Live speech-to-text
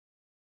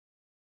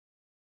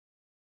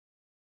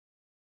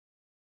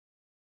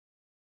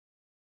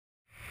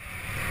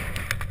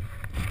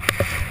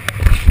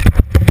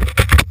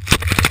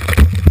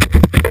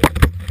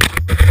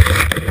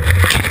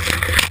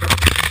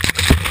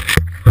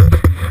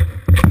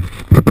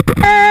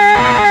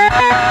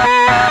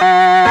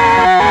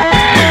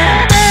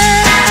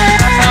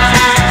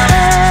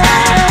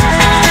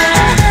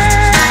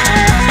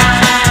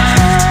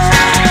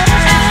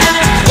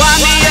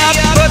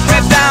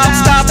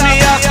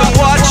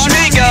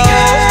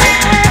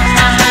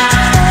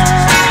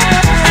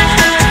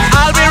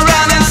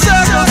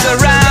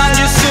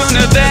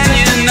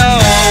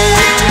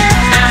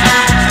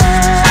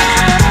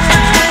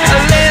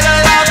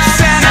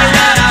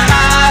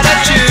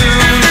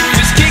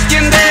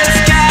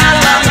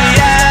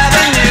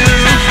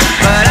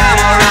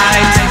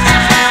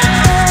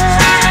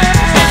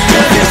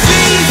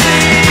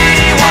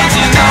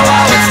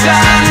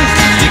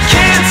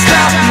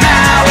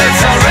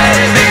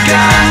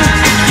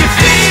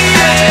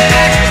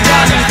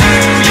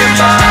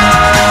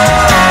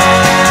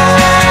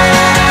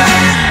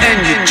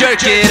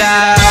Jerk it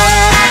out.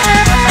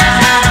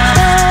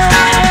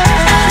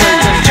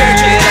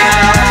 Jerk it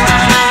out.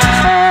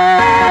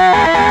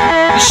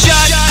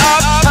 Shut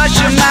up,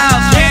 hush your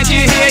mouth. Can't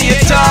you hear you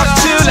talk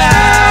too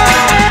loud?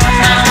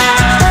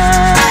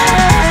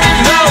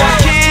 No, I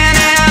can't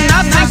hear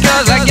nothing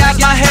 'cause I got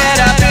my head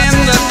up in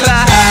the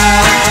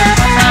clouds.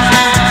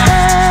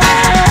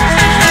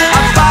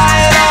 I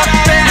fired up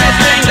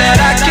anything that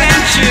I can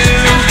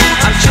chew.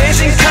 I'm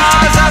chasing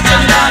cars up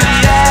and down the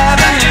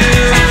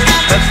avenue,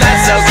 but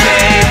that's okay.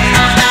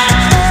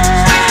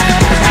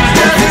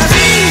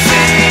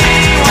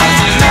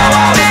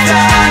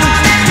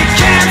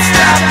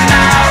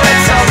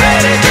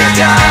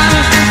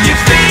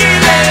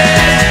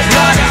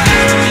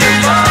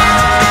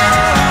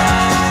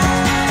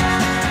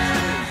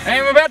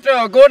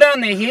 Go down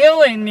the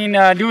hill and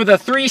do the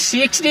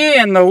 360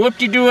 and the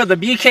whoop-de-doo of the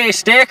BK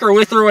stick, or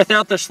with or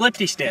without the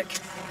slipty stick.